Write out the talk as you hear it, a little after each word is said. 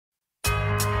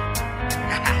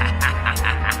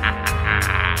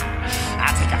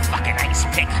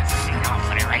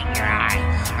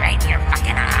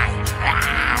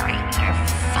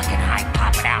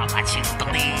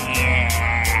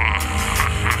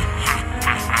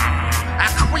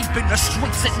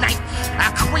streets at night. I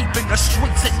creep in the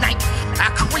streets at night. I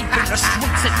creep in the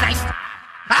streets at night.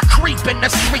 I creep in the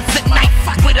streets at night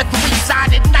with a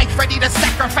three-sided knife, ready to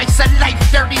sacrifice a life.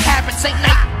 Dirty habits ain't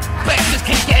night. Bastards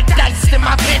can get diced in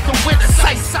my panther with a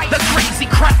sight. The crazy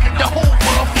crowd the whole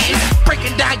world is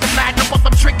breaking down your mind while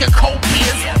I'm drinking cold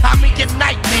beers. I'm in your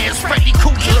nightmares, Freddy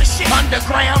Krueger.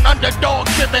 Underground underdog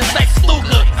feeling Lex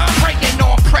Luger. Preying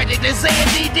on predators,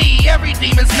 ADD, every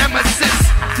demon's nemesis.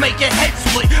 Making heads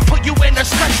split, put you in a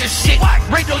stretch of shit.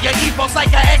 Riddle your evils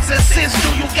like an exorcist.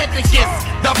 Do you get the gift?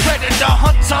 The predator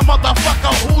hunts a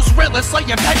motherfucker who's realer,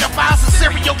 slaying pedophiles and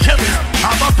serial killers.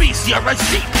 I'm a beast, you're a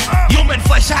sheep. Human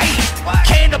flesh I eat.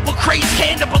 Cannibal craze,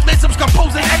 cannibalism's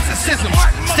composing exorcisms.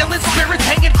 Still in spirits,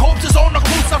 hanging corpses on a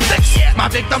crucifix. My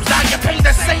victims die in pain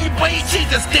the same way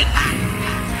Jesus did.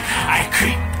 I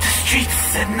creep the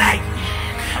streets at night.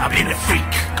 I've been a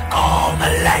freak all my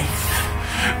life,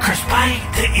 cursed by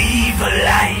the evil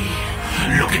eye.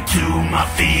 Look into my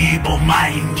feeble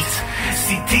mind,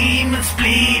 see demons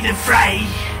bleed and fry,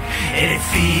 and a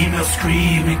female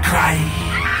scream and cry.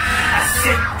 I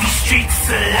set these streets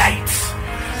alight,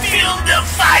 feel the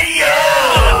fire.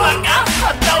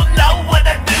 I don't know what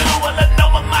I do, all I know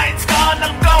my mind's gone,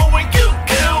 I'm going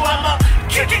cuckoo. I'm a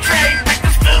cutie train,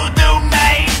 practice voodoo,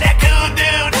 man, that cool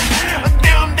dude. I'm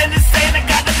doomed and insane, I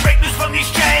gotta break loose from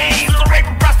these chains.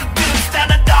 Raping prostitutes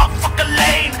down a dark fucking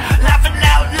lane, laughing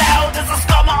out loud as I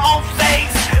scar my own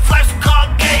face. If life's a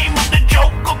card game, I'm the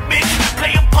joker, bitch.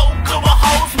 Playing poker with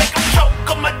hoes, make them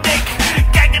choke on my dick.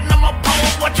 Gagging on my pole,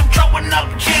 watch them throwing up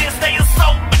chairs. Staying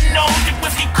sober, no, drink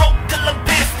whiskey, coke till I'm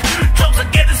pissed. Drugs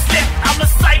are getting slipped, I'm a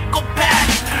psychopath.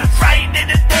 Friday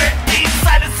the 13th,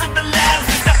 silence in the last.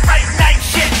 It's that Fright night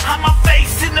shit, on my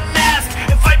face in the mask.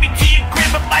 Invite me to your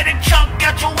crib and bite a chunk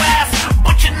out your ass.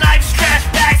 Butcher knives, trash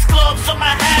bags, gloves on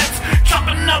my hands.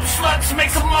 Chopping up sluts,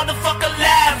 makes a motherfucker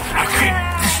laugh. I creep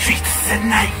the streets at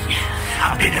night,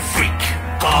 I've been a freak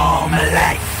all my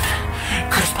life,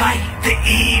 cursed by the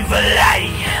evil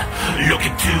eye. Look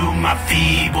into my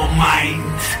feeble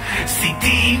mind, see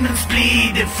demons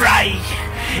bleed and fry,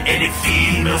 and a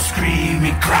female scream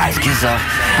and cry. Skizzo.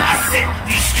 I set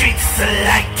these streets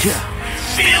alight,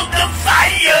 feel the fire.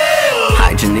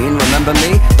 Hi Janine, remember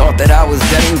me? Thought that I was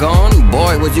dead and gone.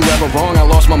 Boy, was you ever wrong. I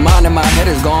lost my mind and my head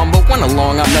is gone. But went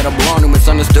along, I met a blonde who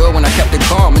misunderstood when I kept it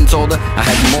calm and told her I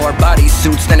had more body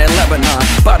suits than in Lebanon.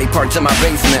 Body parts in my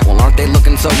basement, well aren't they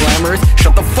looking so glamorous?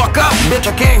 Shut the fuck up, bitch,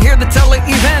 I can't hear the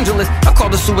tele-evangelist. I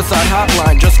called the suicide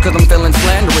hotline just cause I'm feeling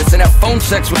slanderous, and have phone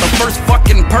sex with the first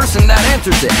fucking person that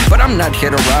answers it. But I'm not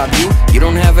here to rob you, you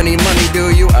don't have any money,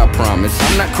 do you? I promise,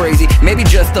 I'm not crazy, maybe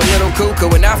just a little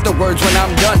cuckoo. And afterwards when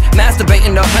I'm done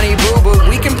masturbating to honey boo-boo,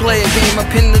 we can play a game of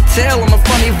pin the tail on a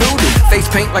funny voodoo. Face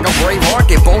paint like a brave heart,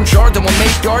 get bone shards and we'll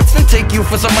make darts, then take you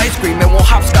for some ice cream and we'll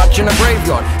hopscotch in a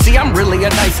graveyard. See, I'm really a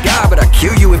nice guy, but I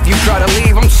kill you if you try to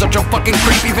leave. I'm such a fucking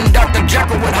creep, even Dr.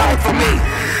 Jekyll would hide from me.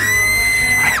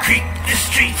 I creep the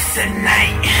streets at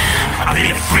night, I've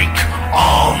been a freak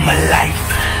all my life,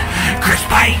 cursed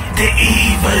by the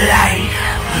evil eye.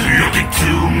 Look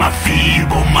into my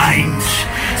feeble mind,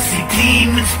 see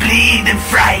demons bleed and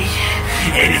fry,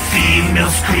 and a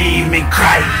female scream and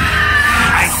cry.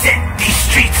 I set these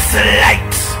streets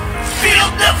alight, feel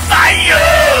the